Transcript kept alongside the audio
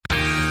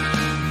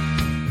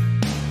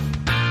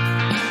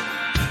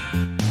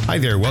Hi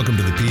there, welcome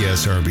to the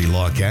PSRB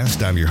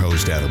Lawcast. I'm your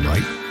host, Adam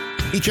Wright.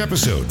 Each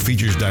episode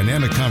features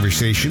dynamic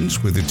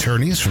conversations with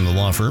attorneys from the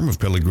law firm of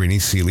Pellegrini,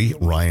 Seeley,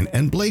 Ryan,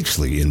 and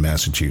Blakesley in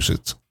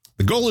Massachusetts.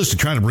 The goal is to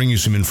try to bring you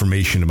some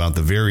information about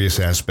the various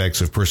aspects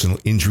of personal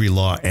injury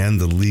law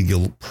and the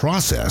legal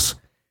process.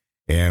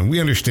 And we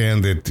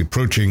understand that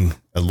approaching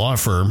a law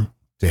firm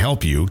to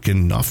help you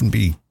can often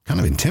be kind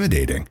of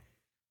intimidating,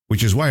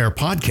 which is why our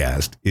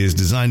podcast is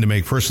designed to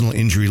make personal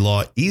injury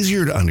law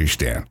easier to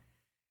understand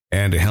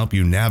and to help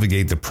you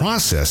navigate the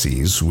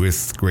processes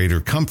with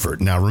greater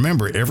comfort. Now,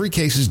 remember, every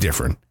case is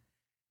different.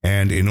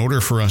 And in order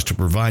for us to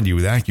provide you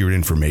with accurate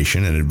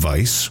information and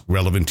advice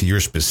relevant to your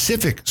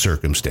specific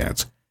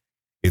circumstance,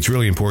 it's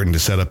really important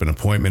to set up an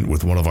appointment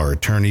with one of our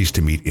attorneys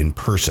to meet in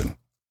person.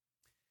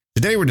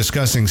 Today, we're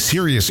discussing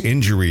serious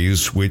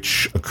injuries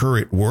which occur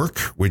at work,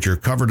 which are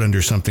covered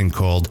under something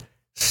called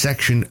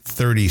Section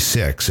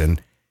 36. And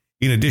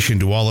in addition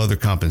to all other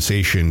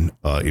compensation,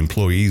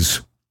 employees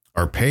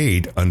are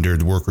paid under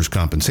the Workers'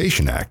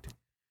 Compensation Act.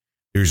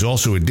 There's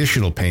also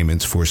additional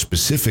payments for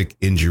specific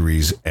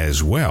injuries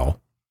as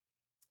well.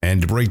 And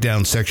to break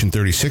down Section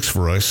 36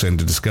 for us and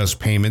to discuss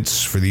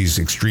payments for these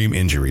extreme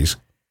injuries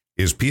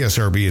is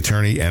PSRB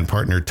attorney and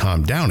partner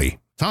Tom Downey.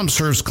 Tom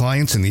serves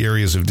clients in the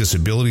areas of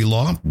disability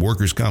law,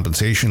 workers'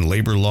 compensation,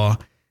 labor law,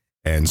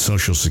 and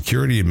Social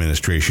Security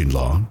Administration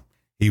law.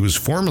 He was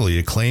formerly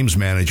a claims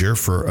manager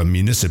for a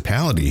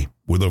municipality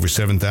with over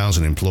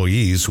 7,000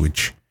 employees,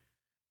 which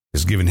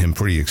has given him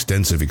pretty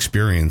extensive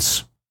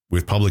experience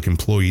with public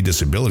employee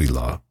disability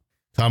law.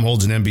 Tom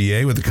holds an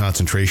MBA with a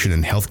concentration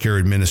in healthcare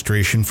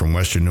administration from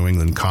Western New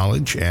England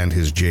College and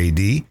his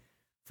JD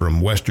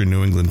from Western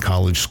New England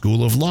College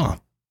School of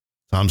Law.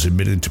 Tom's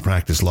admitted to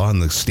practice law in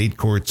the state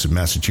courts of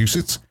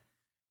Massachusetts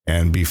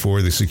and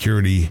before the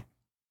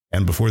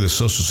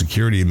Social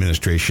Security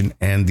Administration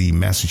and the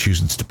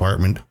Massachusetts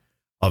Department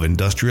of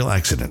Industrial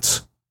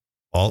Accidents.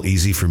 All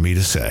easy for me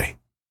to say.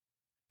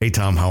 Hey,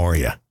 Tom, how are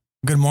you?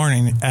 Good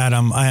morning,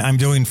 Adam. I'm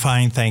doing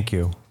fine, thank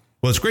you.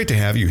 Well, it's great to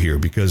have you here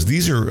because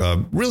these are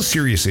real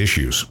serious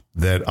issues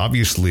that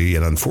obviously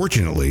and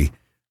unfortunately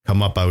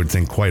come up, I would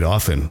think, quite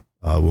often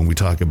when we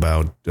talk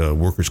about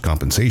workers'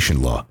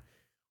 compensation law.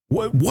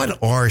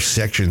 What are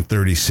Section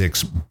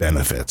 36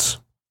 benefits?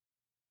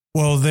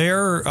 Well,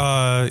 they're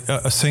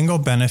a single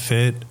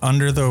benefit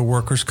under the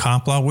workers'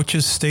 comp law, which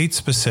is state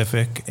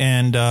specific.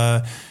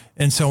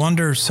 And so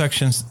under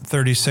Section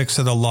 36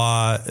 of the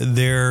law,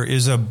 there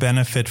is a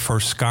benefit for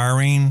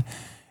scarring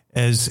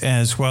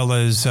as well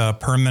as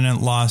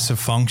permanent loss of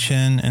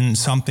function and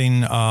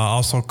something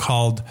also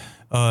called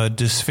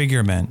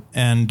disfigurement.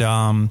 And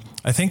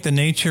I think the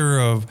nature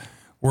of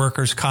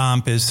workers'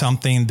 comp is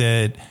something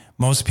that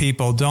most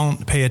people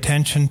don't pay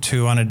attention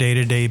to on a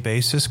day-to-day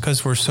basis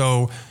because we're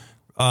so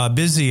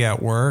busy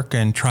at work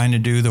and trying to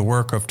do the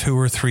work of two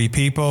or three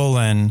people.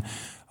 And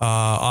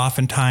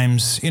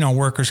oftentimes,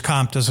 workers'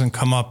 comp doesn't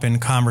come up in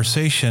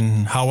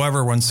conversation.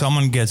 However, when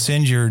someone gets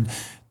injured,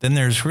 then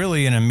there's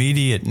really an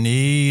immediate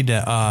need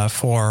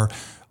for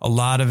a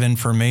lot of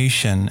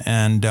information.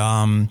 And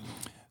and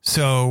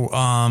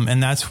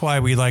that's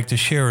why we like to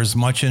share as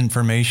much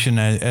information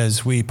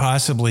as we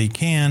possibly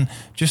can,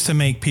 just to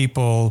make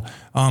people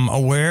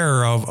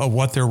aware of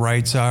what their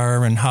rights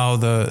are and how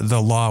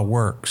the law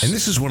works. And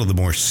this is one of the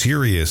more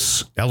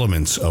serious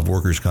elements of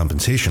workers'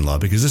 compensation law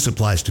because this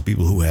applies to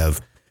people who have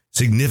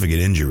significant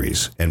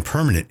injuries and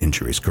permanent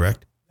injuries,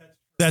 correct?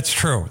 That's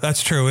true.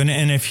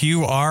 And if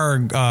you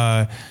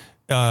are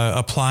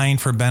applying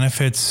for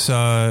benefits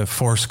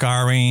for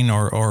scarring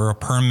or a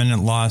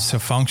permanent loss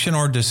of function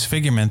or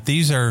disfigurement,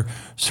 these are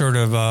sort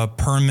of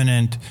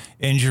permanent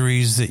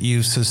injuries that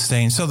you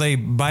sustain. So they,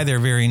 by their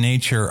very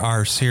nature,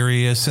 are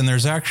serious. And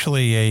there's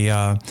actually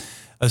a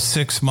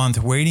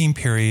 6-month waiting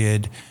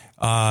period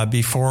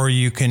before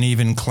you can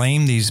even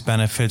claim these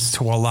benefits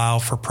to allow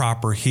for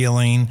proper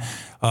healing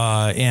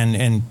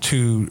and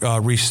to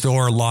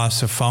restore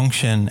loss of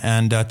function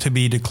and to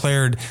be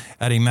declared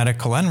at a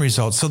medical end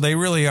result. So they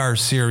really are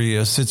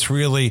serious.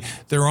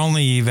 They're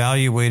only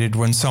evaluated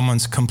when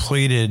someone's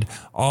completed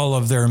all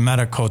of their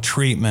medical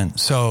treatment.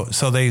 So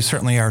they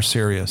certainly are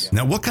serious.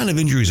 Now, what kind of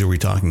injuries are we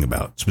talking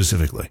about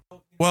specifically?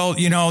 Well,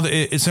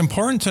 it's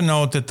important to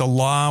note that the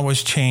law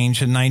was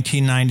changed in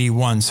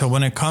 1991. So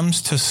when it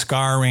comes to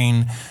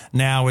scarring,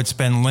 now it's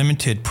been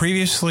limited.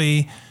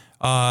 Previously,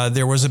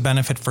 there was a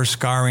benefit for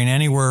scarring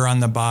anywhere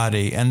on the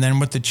body. And then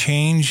with the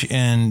change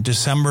in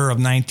December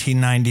of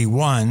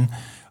 1991,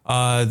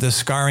 the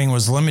scarring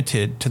was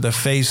limited to the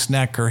face,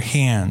 neck, or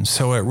hands.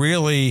 So it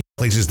really...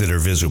 Places that are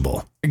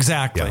visible.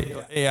 Exactly.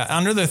 Yeah.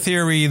 Under the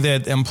theory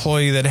that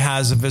employee that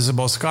has a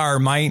visible scar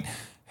might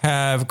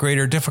have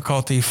greater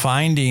difficulty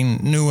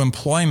finding new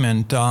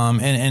employment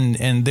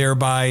and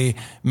thereby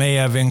may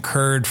have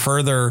incurred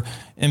further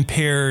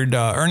impaired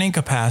earning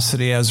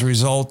capacity as a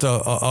result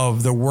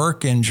of the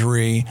work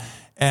injury.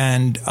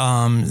 And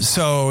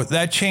so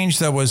that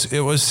change, it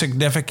was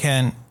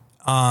significant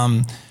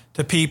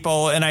to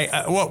people. And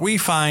what we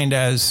find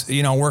as,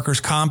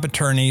 workers' comp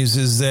attorneys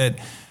is that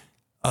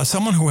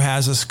someone who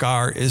has a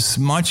scar is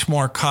much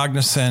more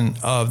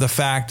cognizant of the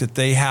fact that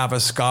they have a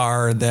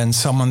scar than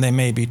someone they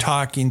may be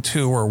talking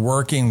to or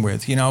working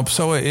with,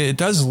 so it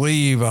does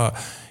leave a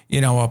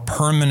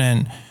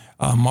permanent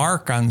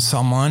mark on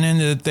someone, and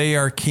that they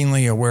are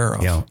keenly aware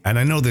of. Yeah. And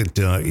I know that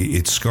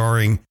it's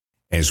scarring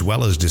as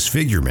well as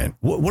disfigurement.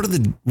 What's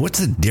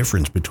the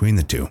difference between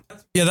the two?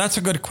 Yeah, that's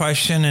a good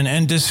question.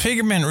 And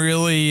disfigurement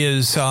really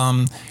is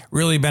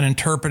really been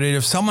interpreted.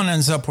 If someone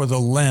ends up with a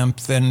limp,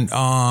 then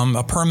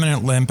a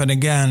permanent limp, and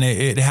again,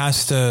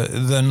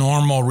 the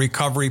normal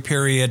recovery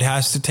period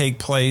has to take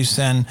place,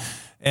 and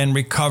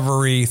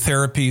recovery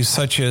therapies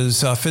such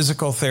as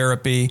physical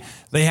therapy,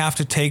 they have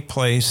to take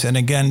place and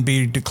again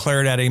be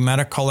declared at a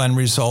medical end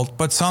result.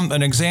 But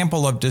an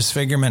example of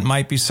disfigurement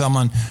might be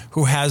someone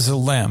who has a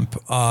limp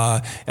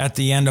at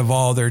the end of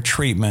all their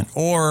treatment,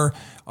 or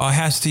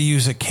has to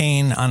use a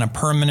cane on a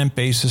permanent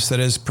basis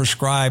that is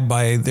prescribed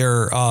by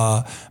their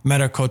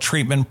medical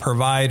treatment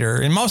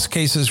provider. In most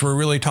cases, we're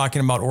really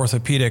talking about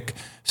orthopedic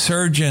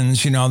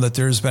surgeons, that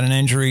there's been an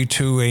injury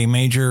to a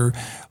major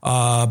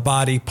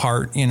body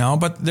part,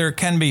 but there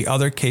can be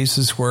other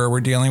cases where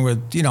we're dealing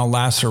with,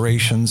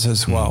 lacerations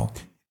as well.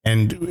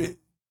 And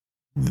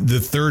the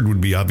third would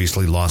be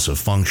obviously loss of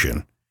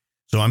function.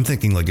 So I'm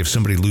thinking like if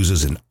somebody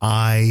loses an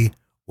eye,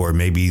 or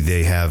maybe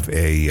they have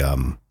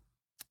a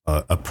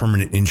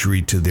permanent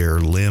injury to their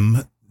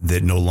limb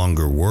that no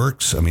longer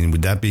works. I mean,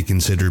 would that be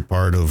considered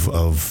part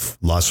of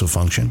loss of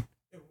function?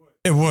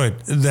 It would.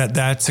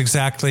 That's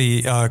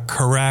exactly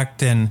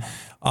correct. And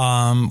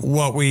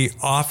what we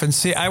often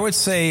see, I would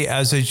say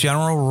as a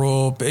general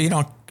rule,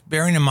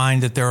 bearing in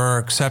mind that there are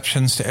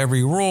exceptions to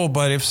every rule,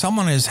 but if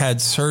someone has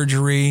had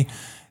surgery,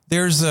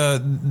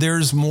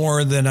 there's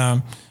more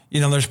than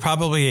there's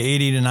probably an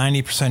 80 to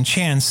 90%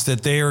 chance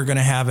that they are going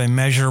to have a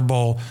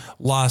measurable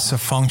loss of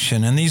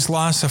function. And these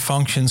loss of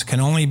functions can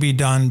only be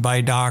done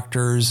by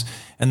doctors,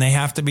 and they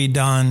have to be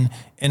done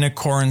in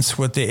accordance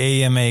with the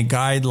AMA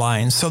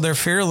guidelines. So they're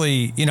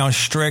fairly,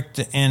 strict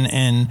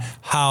in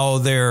how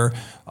they're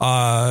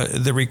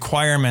the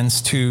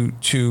requirements to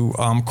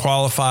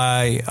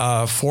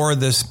qualify for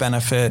this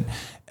benefit.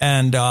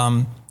 And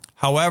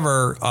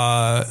however,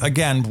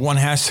 again, one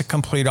has to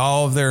complete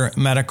all of their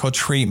medical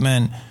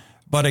treatment.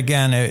 But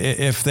again,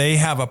 if they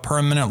have a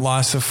permanent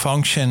loss of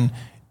function,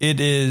 it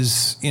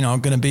is,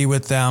 going to be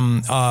with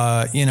them,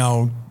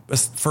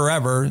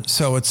 forever.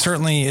 So it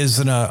certainly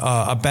isn't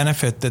a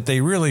benefit that they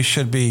really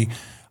should be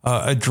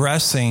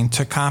addressing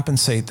to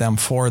compensate them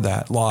for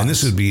that loss. And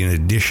this would be in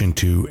addition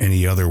to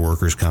any other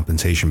workers'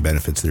 compensation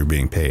benefits that are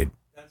being paid.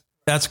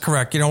 That's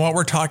correct. What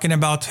we're talking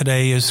about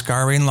today is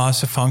scarring,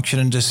 loss of function,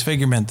 and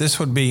disfigurement. This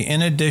would be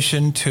in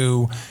addition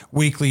to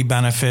weekly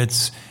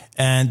benefits,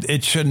 and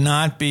it should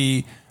not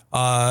be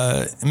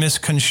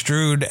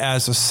misconstrued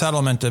as a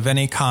settlement of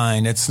any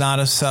kind. It's not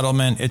a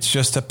settlement. It's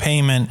just a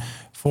payment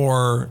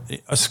for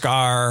a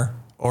scar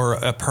or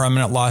a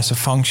permanent loss of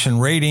function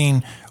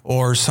rating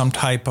or some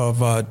type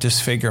of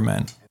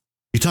disfigurement.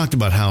 You talked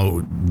about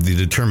how the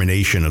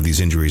determination of these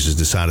injuries is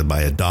decided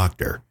by a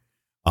doctor.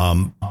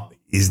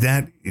 Does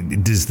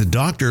the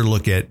doctor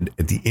look at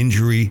the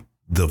injury,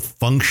 the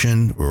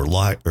function or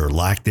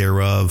lack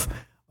thereof?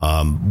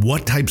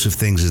 What types of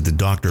things is the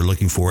doctor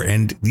looking for?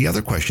 And the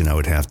other question I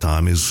would have,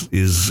 Tom, is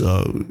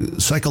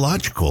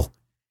psychological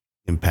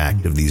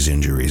impact of these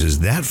injuries. Is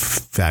that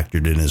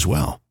factored in as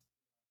well?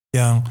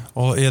 Yeah,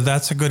 well, yeah,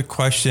 that's a good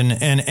question.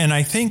 And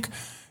I think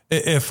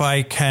if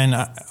I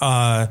can,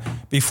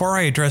 before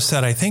I address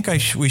that, I think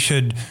we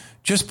should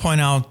just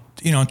point out,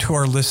 to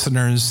our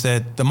listeners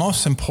that the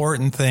most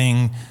important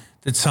thing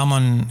that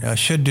someone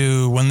should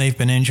do when they've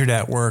been injured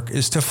at work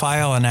is to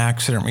file an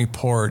accident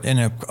report. And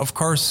of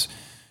course,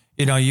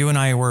 you and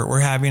I were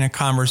having a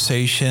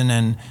conversation,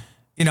 and,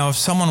 if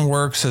someone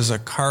works as a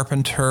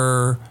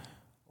carpenter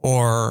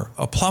or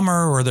a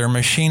plumber or their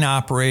machine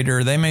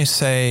operator, they may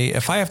say,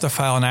 if I have to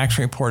file an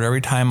accident report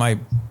every time I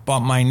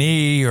bump my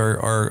knee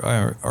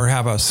or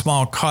have a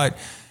small cut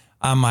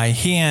on my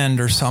hand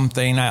or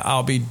something,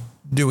 I'll be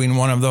doing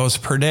one of those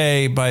per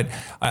day. But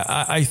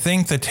I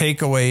think the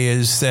takeaway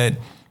is that,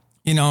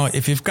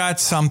 if you've got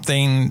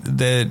something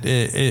that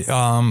it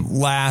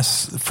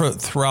lasts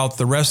throughout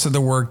the rest of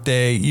the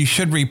workday, you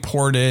should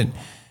report it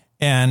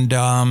and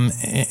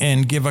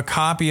give a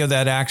copy of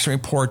that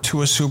accident report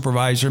to a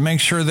supervisor. Make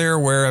sure they're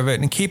aware of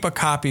it and keep a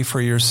copy for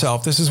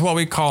yourself. This is what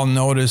we call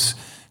notice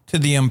to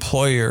the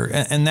employer,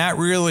 and that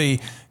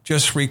really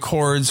just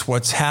records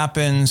what's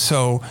happened.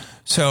 So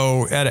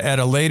at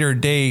a later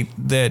date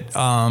that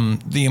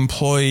the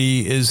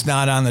employee is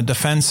not on the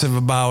defensive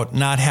about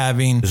not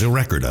having. There's a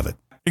record of it.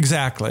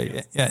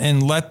 Exactly.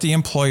 And let the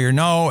employer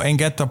know and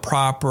get the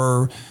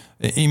proper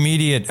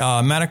immediate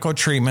medical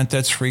treatment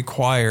that's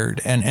required.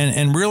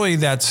 And really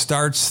that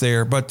starts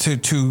there. But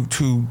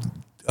to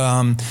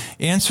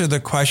answer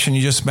the question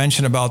you just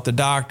mentioned about the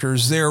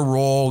doctors, their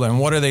role and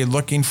what are they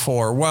looking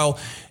for? Well,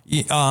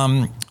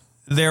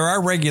 there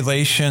are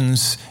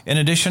regulations. In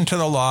addition to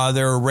the law,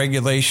 there are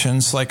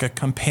regulations like a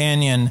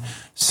companion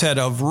set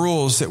of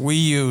rules that we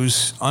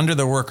use under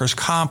the workers'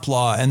 comp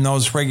law. And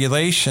those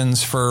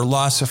regulations for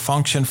loss of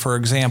function, for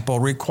example,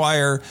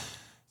 require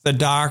the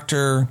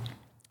doctor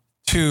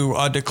to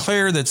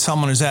declare that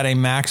someone is at a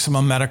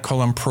maximum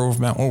medical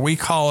improvement, what we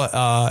call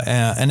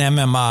an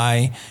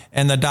MMI,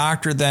 and the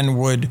doctor then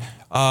would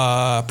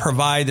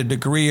provide a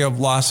degree of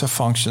loss of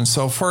function.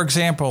 So, for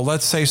example,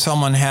 let's say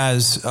someone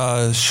has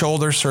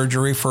shoulder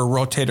surgery for a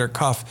rotator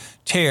cuff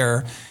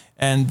tear,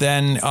 and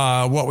then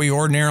what we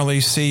ordinarily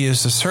see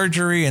is the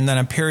surgery and then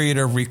a period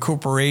of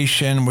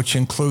recuperation, which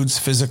includes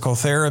physical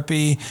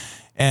therapy.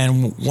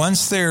 And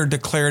once they're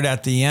declared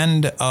at the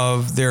end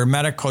of their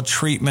medical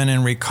treatment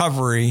and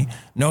recovery,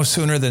 no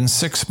sooner than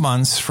 6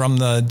 months from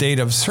the date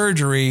of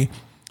surgery,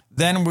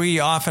 then we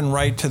often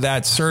write to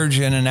that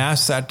surgeon and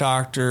ask that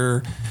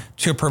doctor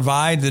to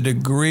provide the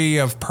degree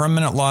of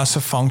permanent loss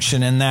of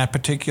function in that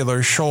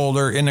particular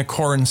shoulder in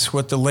accordance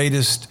with the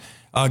latest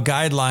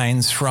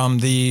guidelines from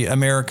the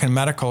American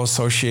Medical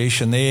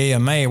Association, the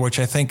AMA, which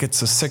I think it's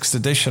the 6th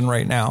edition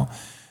right now.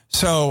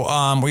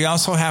 So we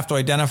also have to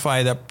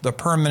identify the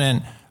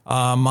permanent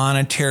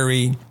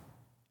monetary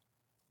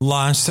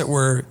loss that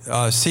we're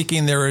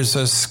seeking. There is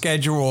a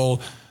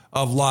schedule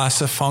of loss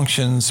of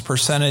functions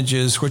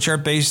percentages, which are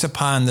based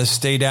upon the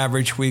state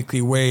average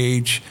weekly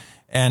wage.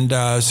 And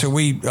so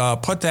we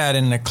put that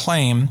in the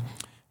claim.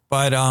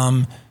 But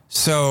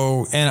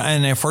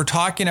and if we're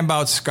talking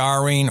about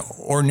scarring,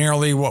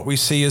 ordinarily what we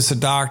see is the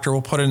doctor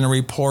will put in the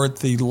report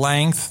the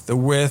length, the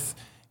width,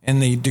 and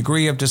the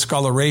degree of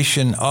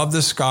discoloration of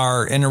the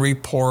scar in a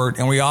report,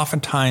 and we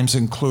oftentimes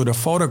include a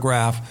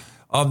photograph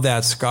of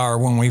that scar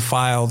when we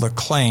file the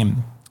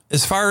claim.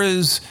 As far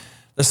as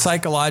the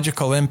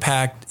psychological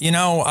impact,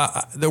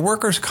 the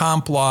workers'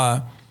 comp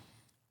law,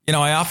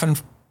 I often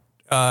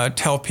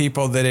tell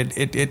people that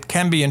it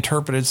can be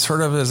interpreted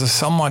sort of as a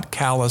somewhat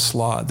callous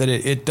law, that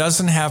it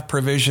doesn't have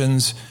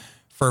provisions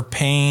for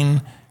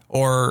pain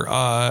or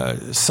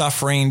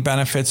suffering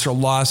benefits or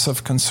loss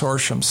of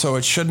consortium. So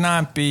it should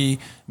not be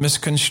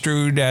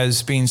misconstrued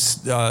as being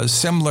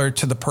similar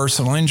to the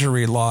personal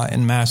injury law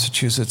in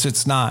Massachusetts.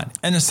 It's not.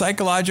 And the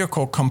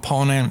psychological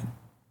component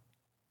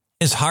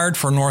is hard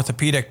for an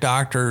orthopedic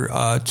doctor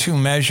to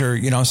measure,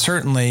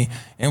 certainly.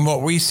 And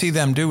what we see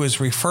them do is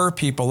refer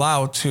people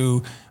out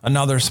to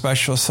another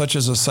specialist, such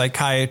as a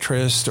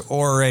psychiatrist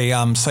or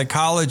a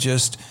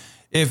psychologist,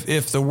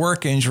 if the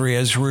work injury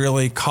has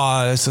really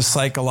caused a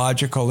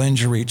psychological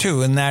injury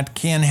too. And that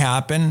can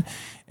happen.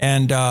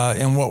 And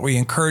what we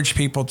encourage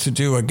people to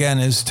do, again,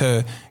 is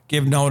to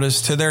give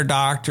notice to their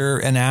doctor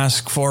and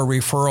ask for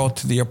referral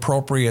to the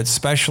appropriate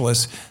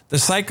specialist. The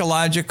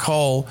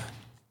psychological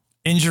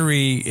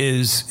injury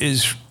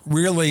is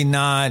really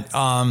not,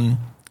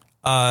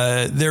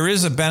 there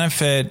is a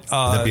benefit. Would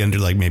that be under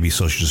like maybe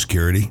Social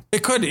Security?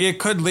 It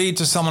could lead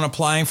to someone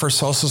applying for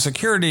Social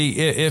Security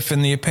if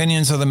in the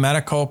opinions of the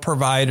medical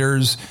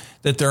providers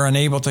that they're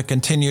unable to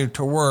continue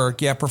to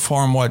work, yet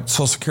perform what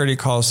Social Security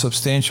calls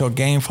substantial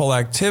gainful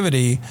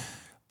activity.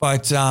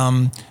 But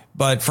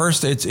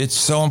first, it's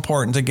so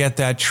important to get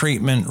that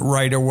treatment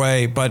right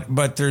away.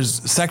 But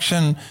there's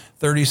Section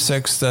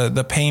 36,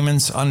 the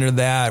payments under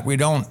that. We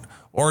don't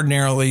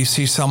ordinarily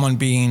see someone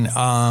being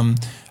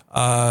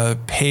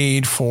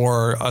paid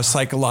for a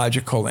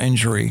psychological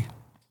injury.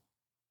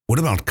 What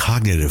about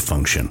cognitive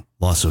function,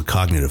 loss of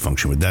cognitive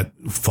function? Would that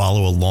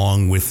follow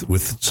along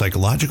with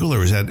psychological,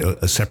 or is that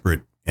a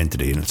separate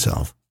entity in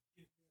itself?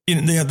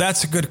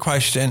 That's a good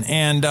question.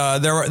 And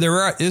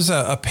there is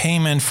a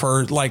payment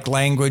for like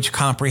language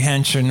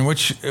comprehension,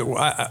 which,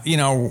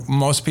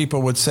 most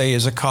people would say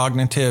is a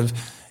cognitive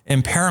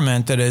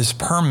impairment that is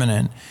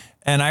permanent.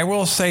 And I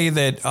will say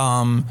that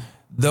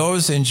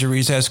those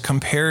injuries, as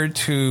compared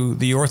to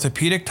the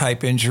orthopedic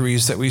type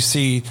injuries that we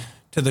see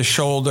to the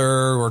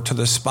shoulder or to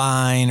the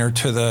spine or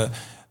to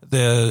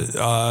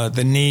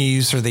the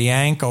knees or the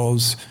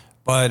ankles,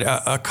 but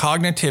a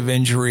cognitive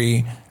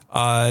injury,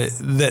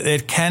 that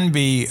it can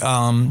be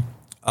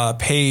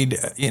paid,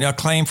 a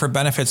claim for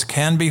benefits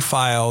can be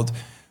filed,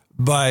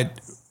 but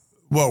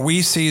what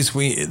we see is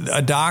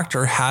a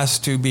doctor has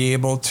to be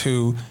able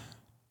to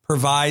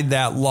provide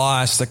that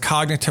loss, the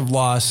cognitive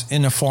loss,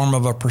 in the form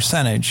of a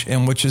percentage,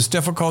 and which is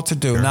difficult to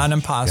do, not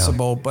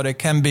impossible, but it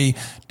can be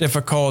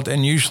difficult.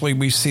 And usually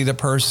we see the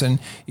person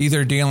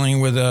either dealing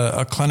with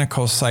a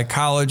clinical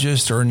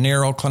psychologist or a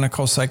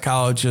neuroclinical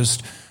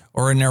psychologist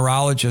or a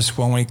neurologist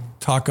when we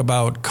talk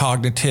about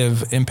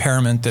cognitive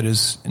impairment that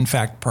is in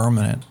fact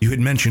permanent. You had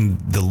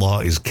mentioned the law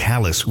is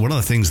callous. One of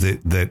the things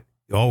that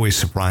always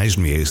surprised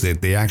me is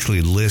that they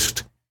actually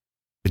list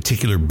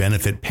particular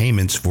benefit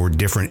payments for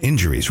different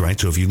injuries, right?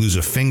 So if you lose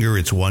a finger,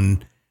 it's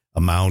one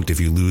amount. If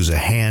you lose a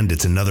hand,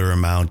 it's another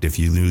amount. If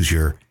you lose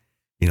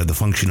the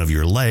function of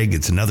your leg,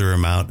 it's another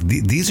amount.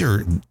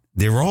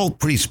 They're all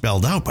pretty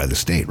spelled out by the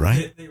state,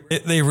 right?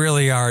 They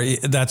really are.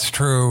 That's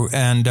true.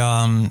 And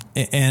I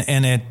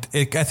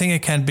think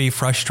it can be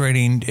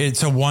frustrating.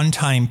 It's a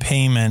one-time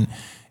payment.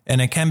 And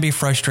it can be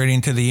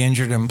frustrating to the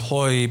injured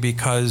employee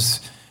because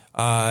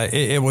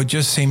it would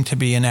just seem to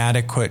be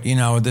inadequate.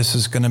 This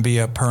is going to be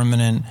a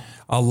permanent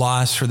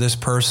loss for this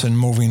person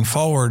moving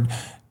forward.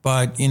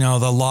 But,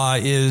 the law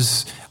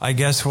is, I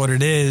guess, what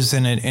it is.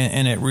 And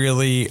it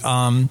really,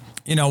 one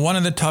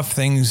of the tough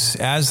things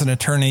as an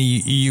attorney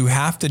you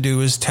have to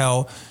do is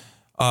tell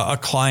a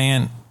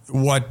client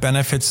what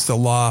benefits the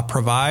law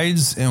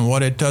provides and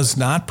what it does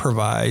not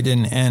provide.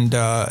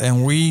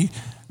 And we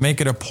make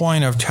it a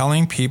point of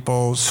telling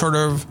people sort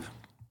of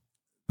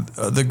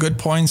the good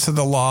points of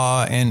the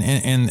law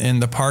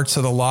and the parts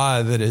of the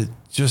law that it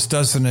just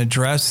doesn't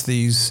address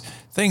these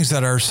things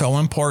that are so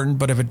important.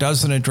 But if it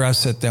doesn't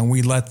address it, then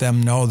we let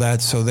them know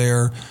that so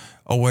they're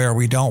aware.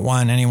 We don't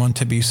want anyone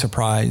to be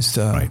surprised.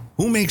 Right.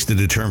 Who makes the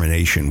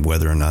determination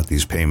whether or not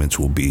these payments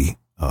will be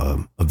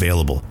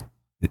available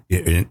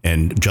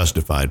and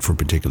justified for a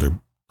particular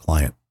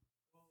client?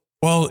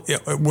 Well,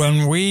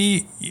 when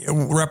we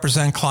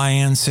represent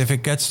clients, if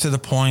it gets to the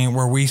point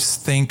where we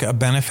think a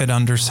benefit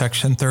under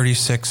Section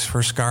 36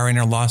 for scarring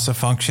or loss of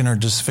function or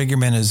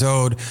disfigurement is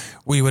owed,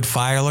 we would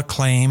file a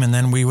claim and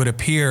then we would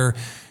appear.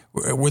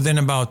 Within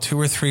about 2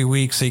 or 3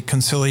 weeks, a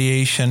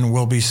conciliation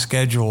will be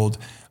scheduled.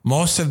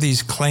 Most of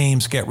these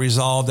claims get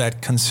resolved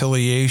at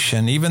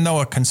conciliation, even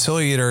though a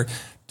conciliator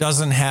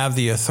doesn't have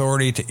the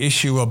authority to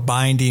issue a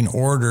binding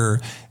order.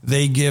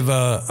 They give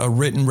a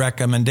written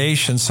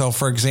recommendation. So,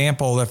 for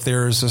example, if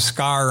there's a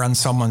scar on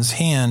someone's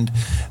hand,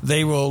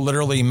 they will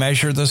literally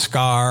measure the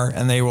scar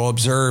and they will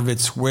observe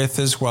its width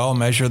as well,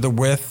 measure the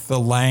width, the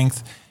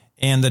length,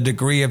 and the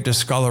degree of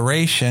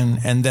discoloration.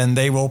 And then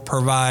they will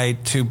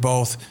provide to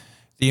both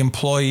the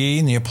employee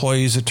and the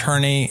employee's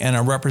attorney and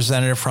a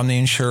representative from the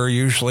insurer,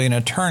 usually an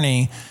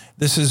attorney,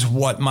 this is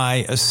what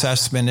my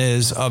assessment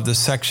is of the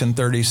Section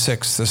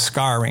 36, the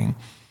scarring.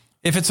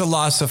 If it's a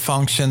loss of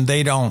function,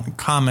 they don't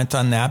comment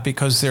on that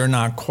because they're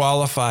not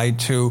qualified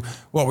to.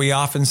 What we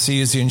often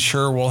see is the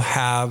insurer will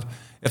have,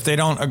 if they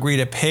don't agree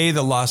to pay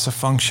the loss of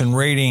function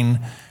rating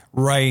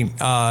right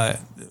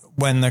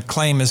when the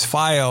claim is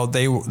filed,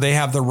 they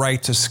have the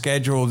right to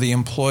schedule the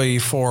employee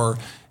for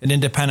an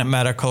independent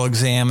medical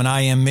exam, an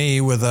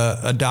IME with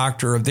a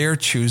doctor of their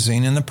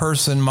choosing, and the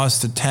person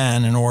must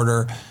attend in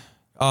order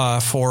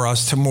for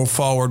us to move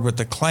forward with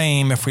the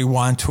claim if we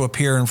want to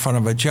appear in front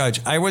of a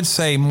judge. I would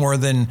say more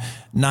than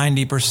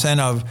 90%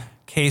 of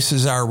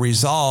cases are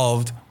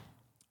resolved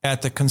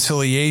at the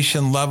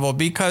conciliation level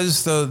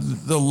because the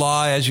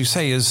law, as you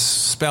say, is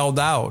spelled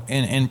out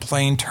in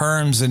plain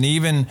terms. And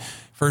even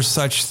for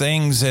such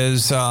things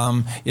as,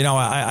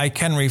 I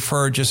can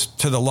refer just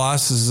to the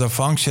losses of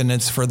function.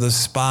 It's for the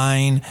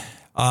spine,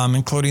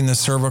 including the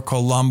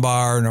cervical,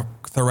 lumbar, and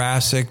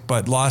thoracic,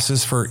 but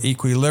losses for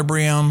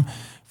equilibrium,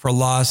 for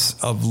loss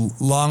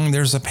of lung,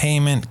 there's a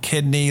payment,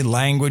 kidney,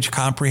 language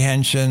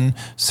comprehension,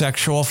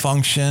 sexual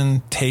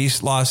function,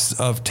 loss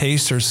of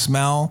taste or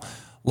smell,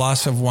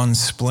 loss of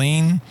one's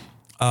spleen,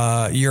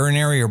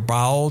 urinary or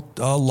bowel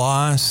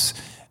loss,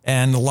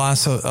 and the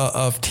loss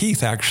of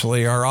teeth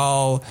actually are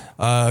all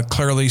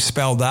clearly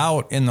spelled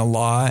out in the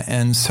law.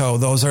 And so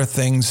those are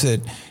things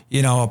that,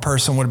 a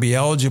person would be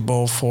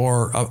eligible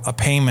for a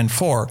payment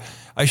for.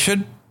 I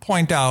should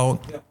point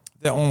out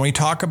that when we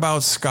talk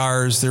about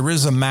scars, there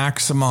is a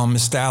maximum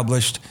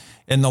established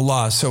in the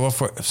law.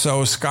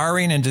 So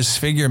scarring and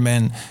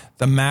disfigurement,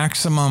 the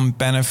maximum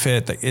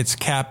benefit, it's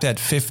capped at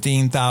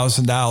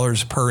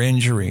 $15,000 per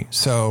injury.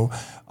 So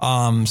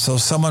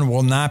someone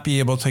will not be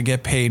able to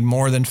get paid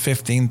more than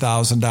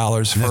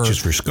 $15,000 for. That's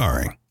just for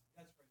scarring.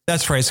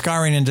 That's right,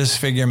 scarring and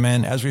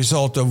disfigurement as a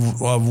result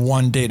of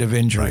one date of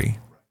injury. Right.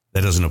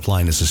 That doesn't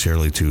apply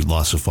necessarily to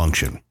loss of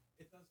function.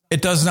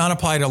 It does not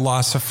apply to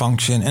loss of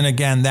function. And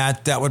again,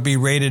 that would be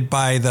rated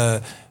by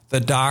the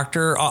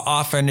doctor.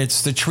 Often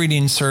it's the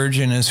treating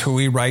surgeon is who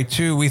we write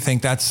to. We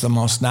think that's the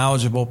most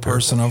knowledgeable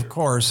person, of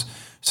course.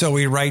 So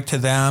we write to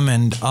them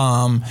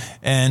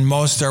and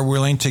most are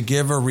willing to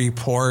give a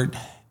report.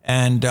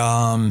 And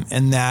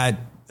that,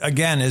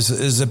 again,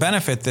 is a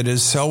benefit that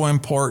is so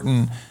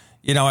important.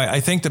 I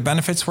think the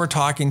benefits we're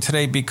talking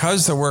today,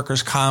 because the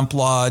workers' comp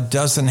law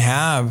doesn't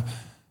have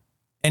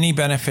any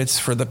benefits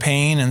for the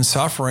pain and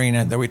suffering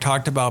that we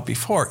talked about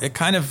before, it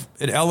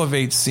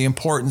elevates the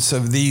importance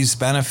of these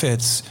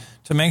benefits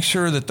to make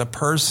sure that the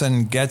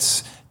person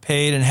gets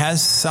paid and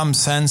has some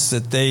sense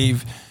that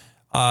they've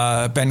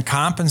been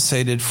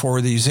compensated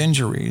for these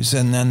injuries,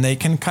 and then they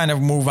can kind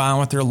of move on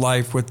with their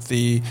life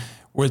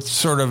with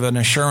sort of an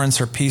assurance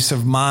or peace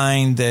of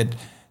mind that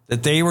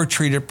they were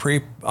treated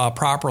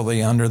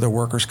properly under the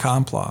workers'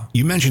 comp law.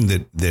 You mentioned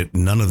that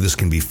none of this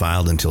can be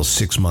filed until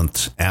 6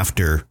 months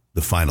after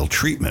the final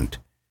treatment.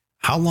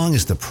 How long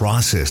is the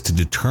process to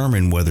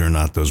determine whether or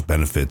not those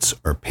benefits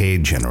are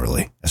paid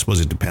generally? I suppose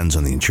it depends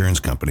on the insurance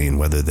company and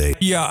whether they...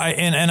 Yeah,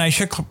 and I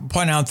should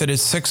point out that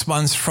it's 6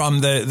 months from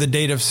the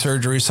date of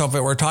surgery. So if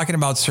we're talking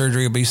about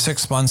surgery, it'll be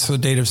 6 months from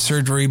the date of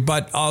surgery,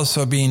 but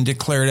also being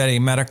declared at a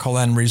medical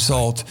end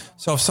result.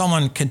 So if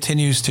someone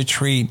continues to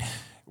treat,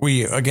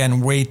 we, again,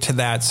 wait to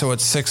that. So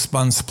it's 6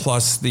 months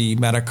plus the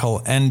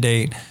medical end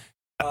date.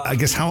 I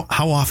guess how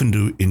often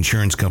do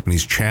insurance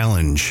companies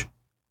challenge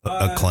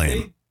a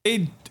claim?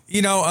 They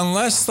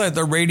unless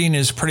the rating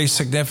is pretty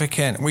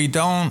significant, we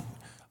don't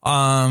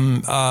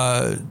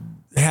have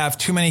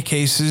too many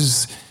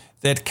cases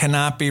that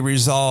cannot be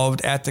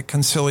resolved at the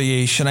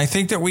conciliation. I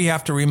think that we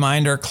have to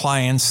remind our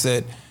clients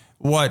that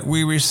what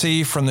we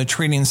receive from the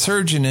treating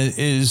surgeon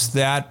is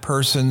that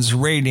person's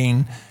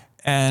rating,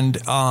 and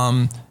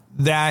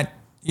that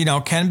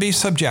can be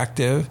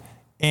subjective,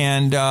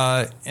 and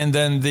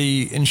then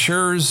the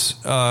insurer's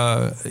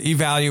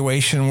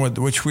evaluation,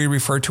 which we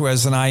refer to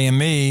as an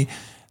IME,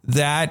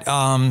 that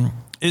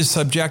is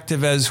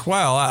subjective as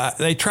well.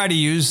 They try to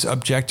use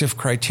objective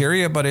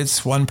criteria, but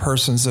it's one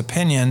person's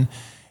opinion.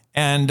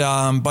 And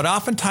but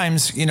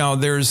oftentimes,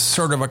 there's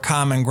sort of a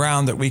common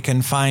ground that we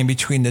can find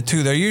between the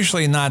two. They're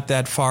usually not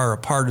that far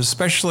apart,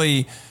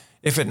 especially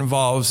if it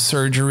involves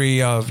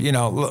surgery of,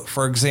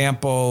 for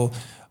example,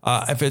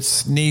 if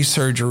it's knee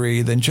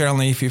surgery, then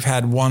generally if you've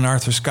had one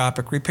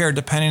arthroscopic repair,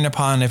 depending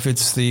upon if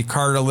it's the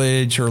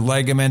cartilage or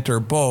ligament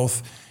or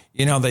both,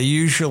 they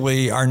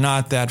usually are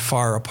not that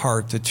far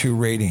apart, the two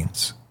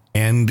ratings.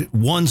 And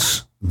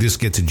once this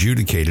gets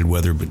adjudicated,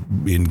 whether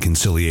in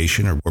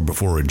conciliation or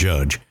before a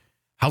judge,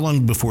 how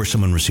long before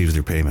someone receives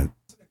their payment?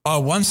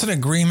 Once an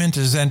agreement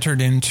is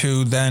entered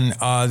into, then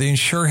the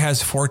insurer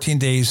has 14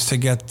 days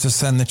to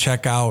send the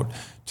check out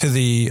to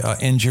the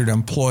injured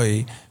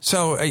employee.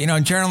 So,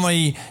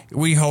 generally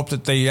we hope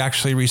that they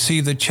actually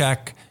receive the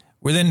check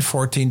within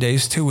 14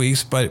 days, 2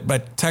 weeks,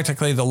 but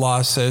technically the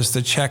law says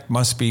the check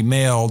must be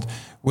mailed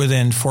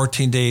within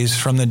 14 days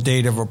from the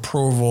date of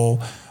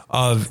approval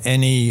of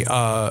any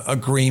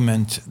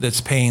agreement that's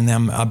paying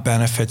them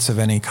benefits of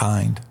any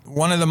kind.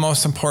 One of the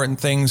most important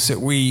things that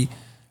we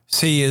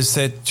see is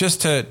that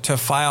just to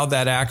file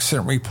that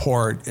accident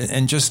report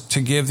and just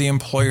to give the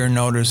employer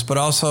notice, but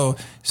also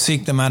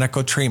seek the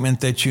medical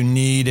treatment that you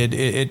need,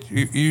 it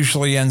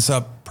usually ends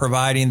up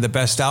providing the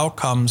best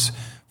outcomes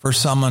for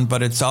someone,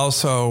 but it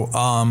also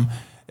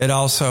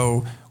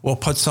will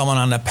put someone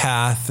on a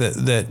path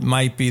that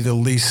might be the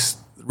least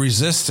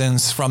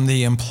resistance from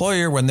the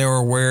employer when they're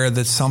aware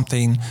that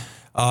something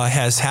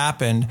has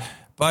happened.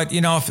 But,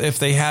 if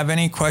they have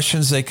any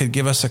questions, they could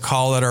give us a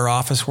call at our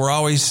office. We're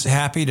always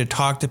happy to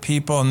talk to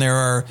people, and there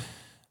are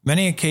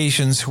many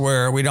occasions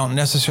where we don't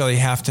necessarily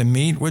have to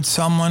meet with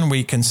someone.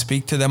 We can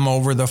speak to them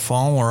over the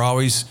phone. We're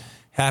always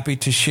happy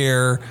to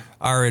share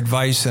our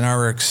advice and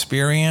our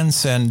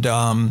experience,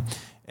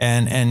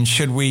 and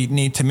should we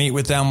need to meet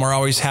with them, we're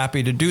always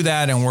happy to do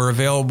that, and we're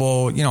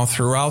available,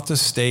 throughout the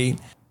state.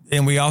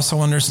 And we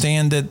also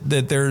understand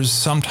that there's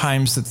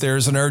sometimes that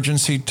there's an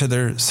urgency to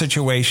their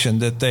situation,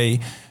 that they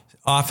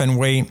often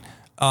wait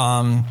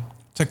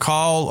to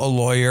call a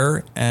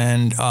lawyer,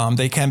 and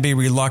they can be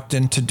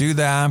reluctant to do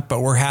that, but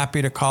we're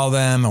happy to call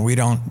them and we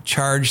don't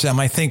charge them.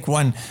 I think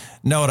one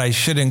note I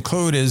should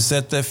include is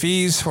that the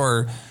fees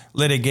for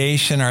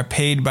litigation are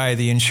paid by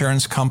the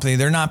insurance company.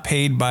 They're not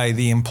paid by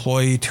the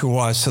employee to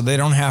us, so they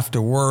don't have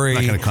to worry.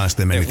 It's not going to cost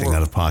them anything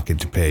out of pocket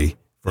to pay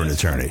for an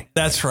attorney.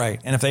 That's right.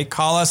 And if they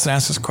call us and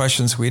ask us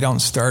questions, we don't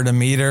start a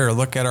meter or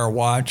look at our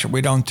watch. We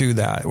don't do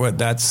that.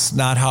 That's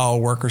not how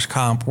workers'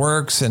 comp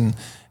works. And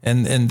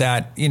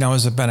that,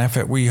 is a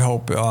benefit we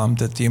hope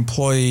that the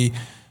employee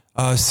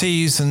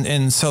sees.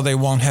 And so they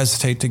won't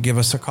hesitate to give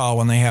us a call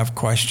when they have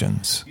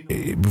questions.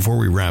 Before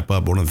we wrap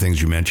up, one of the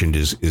things you mentioned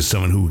is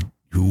someone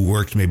who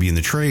works maybe in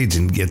the trades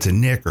and gets a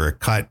nick or a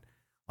cut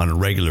on a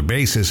regular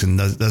basis and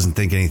doesn't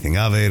think anything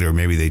of it, or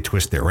maybe they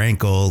twist their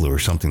ankle or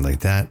something like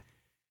that.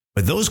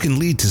 But those can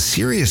lead to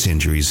serious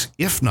injuries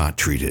if not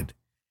treated.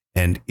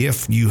 And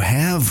if you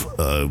have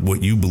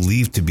what you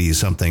believe to be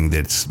something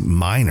that's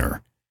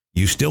minor,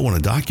 you still want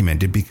to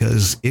document it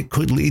because it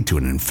could lead to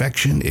an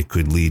infection. It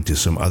could lead to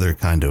some other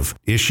kind of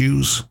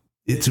issues.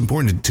 It's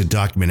important to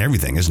document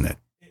everything, isn't it?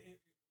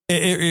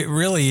 It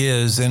really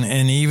is. And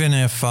even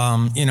if,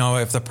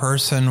 if the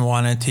person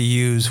wanted to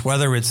use,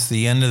 whether it's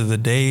the end of the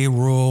day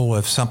rule,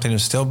 if something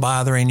is still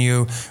bothering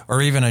you,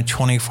 or even a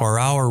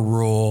 24-hour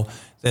rule,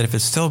 that if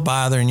it's still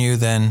bothering you,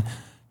 then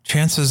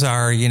chances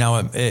are,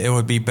 it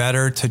would be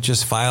better to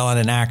just file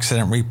an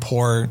accident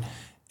report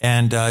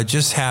and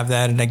just have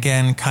that. And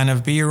again, kind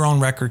of be your own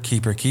record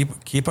keeper.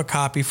 Keep a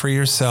copy for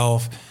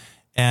yourself.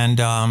 And,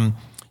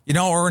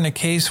 or in a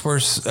case where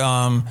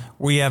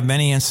we have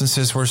many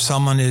instances where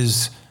someone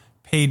is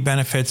paid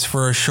benefits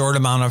for a short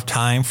amount of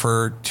time,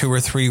 for 2 or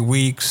 3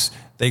 weeks,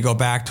 they go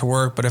back to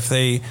work. But if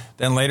they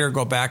then later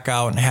go back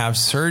out and have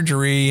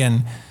surgery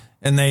and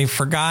they've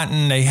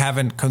forgotten, they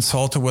haven't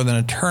consulted with an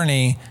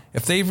attorney,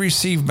 if they've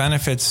received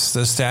benefits,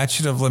 the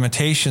statute of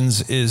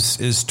limitations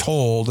is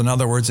told. In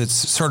other words, it's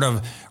sort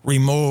of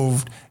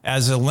removed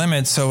as a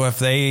limit. So if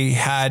they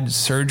had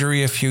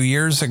surgery a few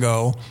years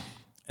ago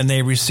and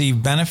they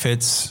received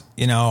benefits,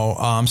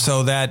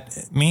 so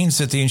that means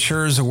that the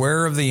insurer is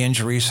aware of the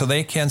injury, so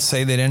they can't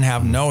say they didn't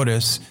have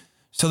notice.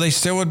 So they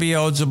still would be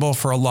eligible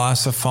for a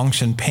loss of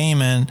function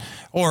payment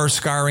or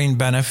scarring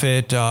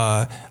benefit.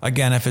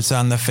 Again, if it's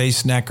on the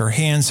face, neck, or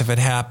hands, if it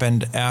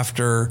happened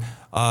after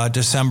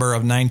December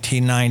of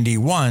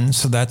 1991.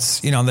 So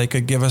that's, they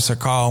could give us a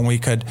call and we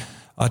could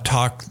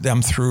talk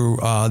them through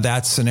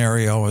that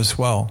scenario as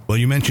well. Well,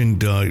 you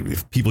mentioned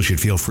if people should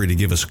feel free to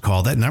give us a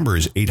call. That number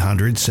is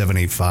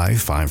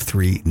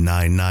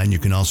 800-785-5399. You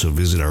can also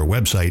visit our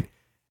website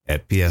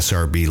at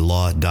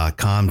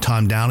psrblaw.com.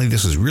 Tom Downey,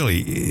 this is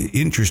really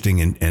interesting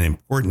and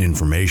important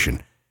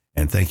information,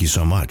 and thank you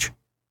so much.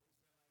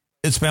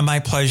 It's been my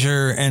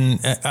pleasure, and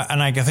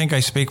I think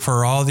I speak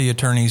for all the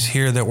attorneys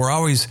here that we're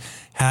always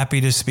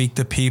happy to speak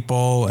to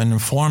people and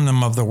inform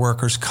them of the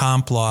workers'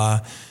 comp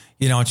law.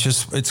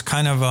 It's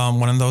kind of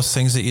one of those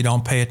things that you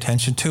don't pay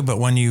attention to, but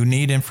when you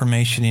need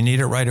information, you need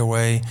it right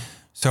away.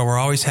 So we're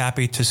always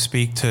happy to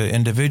speak to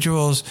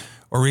individuals,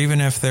 or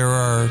even if there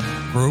are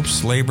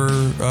groups, labor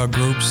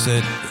groups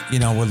that,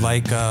 would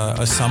like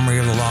a summary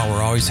of the law,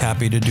 we're always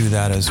happy to do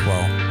that as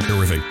well.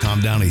 Terrific.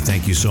 Tom Downey,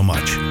 thank you so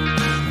much.